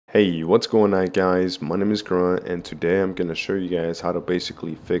Hey, what's going on guys? My name is Grunt and today I'm going to show you guys how to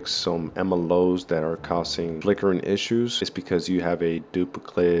basically fix some MLOs that are causing flickering issues. It's because you have a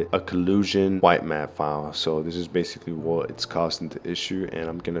duplicate, a collusion YMAP file. So this is basically what it's causing the issue, and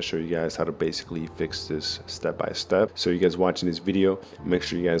I'm going to show you guys how to basically fix this step by step. So you guys watching this video, make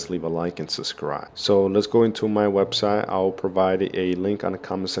sure you guys leave a like and subscribe. So let's go into my website. I'll provide a link on the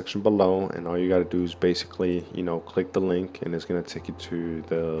comment section below, and all you got to do is basically, click the link and it's going to take you to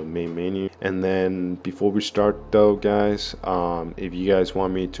the main menu. And then before we start though guys, if you guys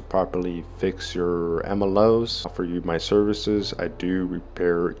want me to properly fix your MLOs, offer you my services. I do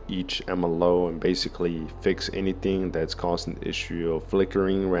repair each MLO and basically fix anything that's causing the issue of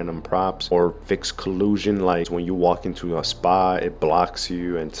flickering, random props, or fix collusion, like when you walk into a spot it blocks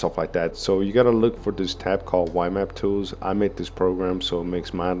you and stuff like that. So you got to look for this tab called YMAP tools. I made this program so it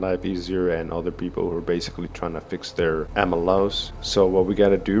makes my life easier and other people who are basically trying to fix their MLOs. So what we got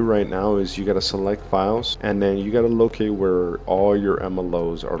to do right now is you got to select files, and then you got to locate where all your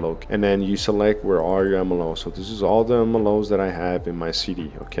MLOs are located, and then you select where all your MLOs. So this is all the MLOs that I have in my CD,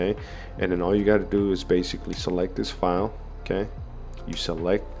 okay? And then all you got to do is basically select this file, okay? You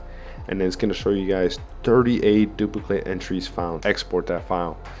select, and then it's going to show you guys 38 duplicate entries found. Export that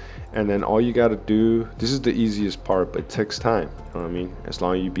file, and then all you got to do, this is the easiest part, but it takes time, you know what I mean? As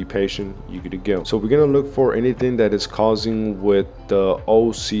long as you be patient, you good to go. So we're gonna look for anything that is causing with the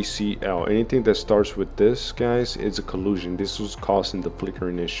OCCL. Anything that starts with this, guys, is a collusion. This was causing the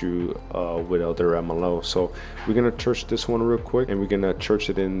flickering issue with other MLO. So we're gonna search this one real quick, and we're gonna search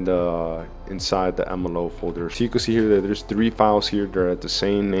it in the inside the MLO folder. So you can see here that there's 3 files here that are at the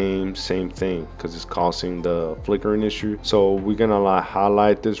same name, same thing, because it's causing the flickering issue. So we're gonna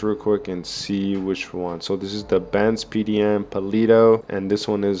highlight this real quick and see which one. So this is the Benz PDM Palito, and this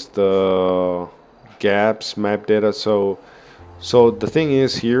one is the Gabz map data. So the thing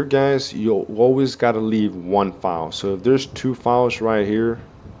is here guys, you always got to leave one file. So if there's 2 files right here,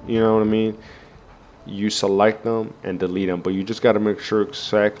 you know what I mean, you select them and delete them, but you just got to make sure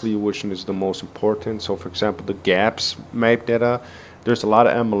exactly which one is the most important. So for example, the Gabz map data, there's a lot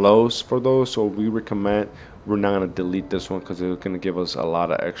of MLOs for those, so we recommend we're not going to delete this one because it's going to give us a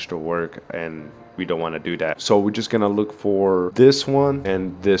lot of extra work and we don't want to do that. So we're just going to look for this one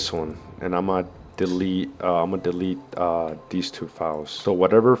and this one, and I'm going to delete these 2 files. So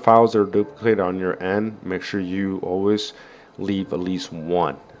whatever files are duplicated on your end, make sure you always leave at least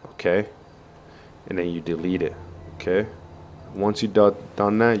one, okay? And then you delete it, okay? Once you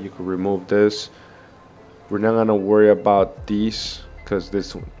done that, you can remove this. We're not going to worry about these because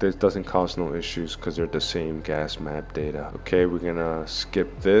this doesn't cause no issues because they're the same gas map data. Okay, we're gonna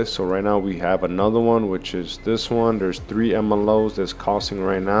skip this. So right now we have another one, which is this one. There's 3 MLOs that's causing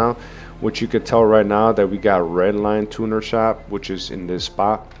right now, which you could tell right now that we got red line tuner shop, which is in this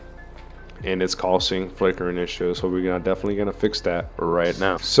spot, and it's causing flickering issues. So we're definitely gonna fix that right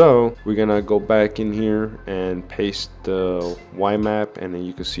now. So we're gonna go back in here and paste the YMAP, and then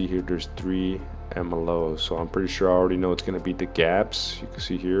you can see here there's 3 MLOs. So I'm pretty sure I already know it's gonna be the Gabz. You can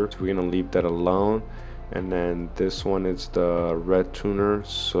see here, so we're gonna leave that alone. And then this one is the red tuner,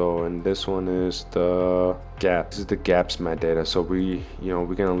 so, and this one is the Gabz. This is the Gabz map data, so we're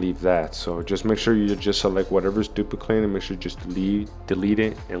gonna leave that. So just make sure you just select whatever's duplicated and make sure you just delete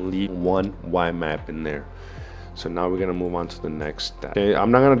it and leave one YMAP in there. So now we're gonna move on to the next step. Okay, I'm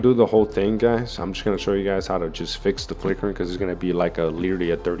not gonna do the whole thing guys, I'm just gonna show you guys how to just fix the flickering because it's gonna be like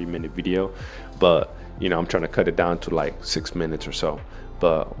literally a 30-minute video, but I'm trying to cut it down to like 6 minutes or so.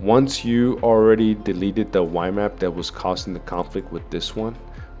 But once you already deleted the YMAP that was causing the conflict with this one,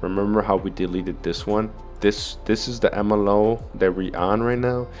 remember how we deleted this one? This is the MLO that we're on right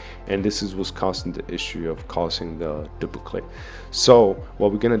now, and this is what's causing the issue of causing the duplicate. So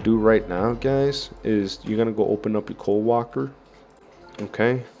what we're gonna do right now guys is you're gonna go open up your code walker.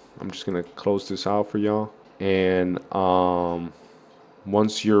 Okay, I'm just gonna close this out for y'all, and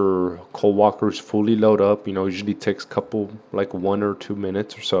once your code walker is fully loaded up, usually takes a couple, like 1 or 2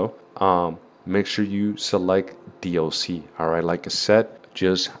 minutes or so, make sure you select DOC. all right, like I said,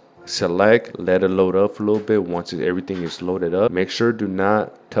 just select, let it load up a little bit. Once everything is loaded up, make sure do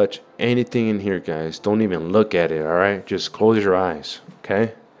not touch anything in here guys. Don't even look at it, all right? Just close your eyes,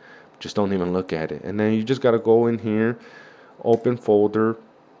 okay? Just don't even look at it. And then you just got to go in here, open folder,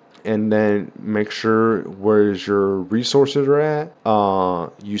 and then make sure where's your resources are at,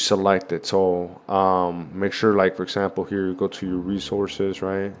 you select it. So make sure, like for example here, you go to your resources,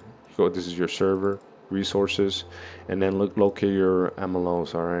 right? This is your server resources, and then locate your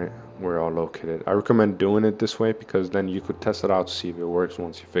MLOs, all right, where all located. I recommend doing it this way because then you could test it out to see if it works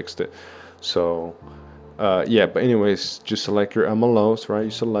once you fixed it. So Yeah, but anyways, just select your MLOs, right?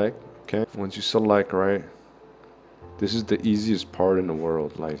 You select, okay? Once you select, right, this is the easiest part in the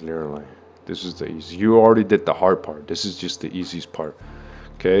world, like literally. This is the easy. You already did the hard part. This is just the easiest part.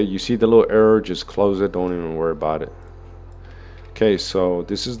 Okay, you see the little error, just close it, don't even worry about it. Okay, so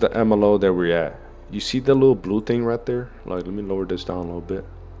this is the MLO that we're at. You see the little blue thing right there? Like, let me lower this down a little bit.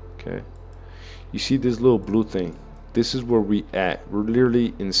 Okay, you see this little blue thing? This is where we at. We're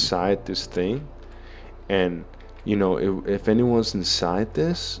literally inside this thing. And you know, if anyone's inside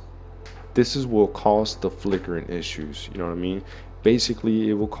this is what will cause the flickering issues. You know what I mean? Basically,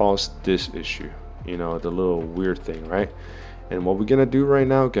 it will cause this issue, you know, the little weird thing, right? And what we're gonna do right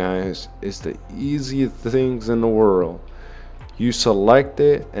now, guys, is the easiest things in the world. You select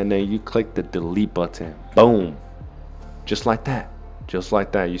it and then you click the delete button. Boom, just like that, just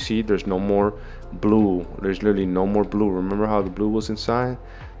like that. You see there's no more blue. There's literally no more blue. Remember how the blue was inside?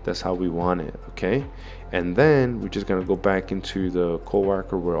 That's how we want it. Okay, and then we're just gonna go back into the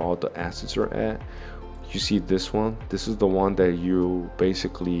coworker where all the assets are at. You see this one? This is the one that you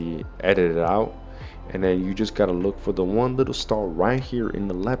basically edited out, and then you just gotta look for the one little star right here in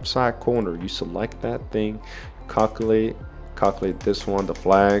the left side corner. You select that thing, calculate this one, the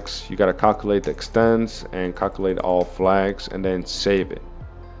flags. You gotta calculate the extends and calculate all flags and then save it.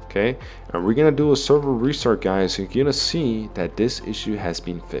 Okay, and we're gonna do a server restart, guys. You're gonna see that this issue has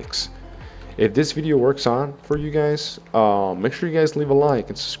been fixed. If this video works on for you guys, make sure you guys leave a like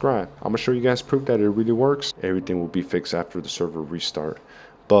and subscribe. I'm gonna show you guys proof that it really works. Everything will be fixed after the server restart.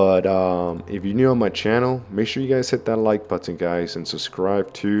 But if you're new on my channel, make sure you guys hit that like button, guys, and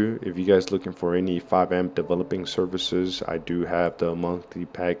subscribe too. If you guys looking for any FiveM developing services, I do have the monthly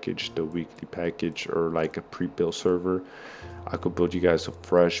package, the weekly package, or like a pre-built server. I could build you guys a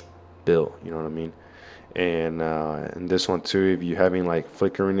fresh build, you know what I mean? And this one too, if you're having like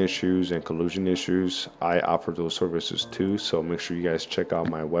flickering issues and collusion issues, I offer those services too. So make sure you guys check out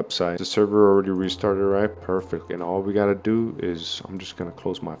my website. The server already restarted, right? Perfect. And all we gotta do is, I'm just gonna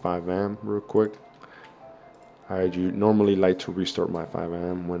close my FiveM real quick. I do normally like to restart my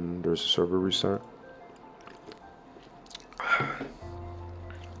FiveM when there's a server restart.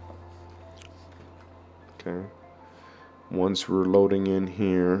 Okay, once we're loading in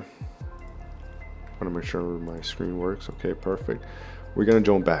here, I want to make sure my screen works. Okay, perfect. We're gonna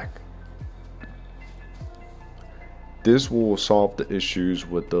jump back. This will solve the issues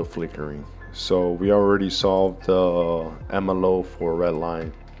with the flickering. So we already solved the MLO for red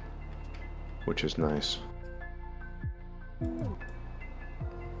line, which is nice.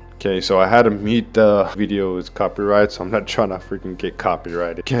 Okay, so I had to mute the video is copyright, so I'm not trying to freaking get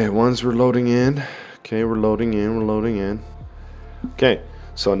copyrighted. Okay, once we're loading in. Okay, we're loading in. Okay,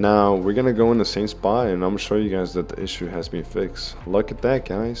 so now we're gonna go in the same spot and I'm gonna show you guys that the issue has been fixed. Look at that,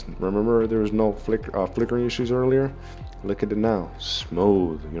 guys. Remember there was no flickering issues earlier? Look at it now.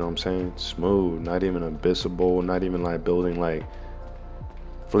 Smooth, you know what I'm saying? Smooth, not even invisible, not even like building like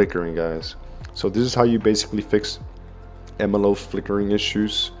flickering, guys. So this is how you basically fix MLO flickering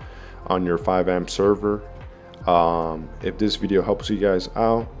issues on your FiveM server. If this video helps you guys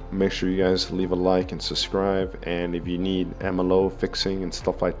out, make sure you guys leave a like and subscribe. And if you need MLO fixing and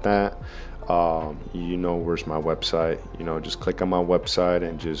stuff like that, you know where's my website. You know, just click on my website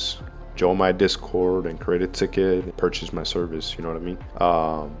and just join my Discord and create a ticket and purchase my service, you know what I mean?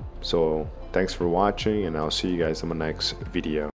 So thanks for watching, and I'll see you guys in my next video.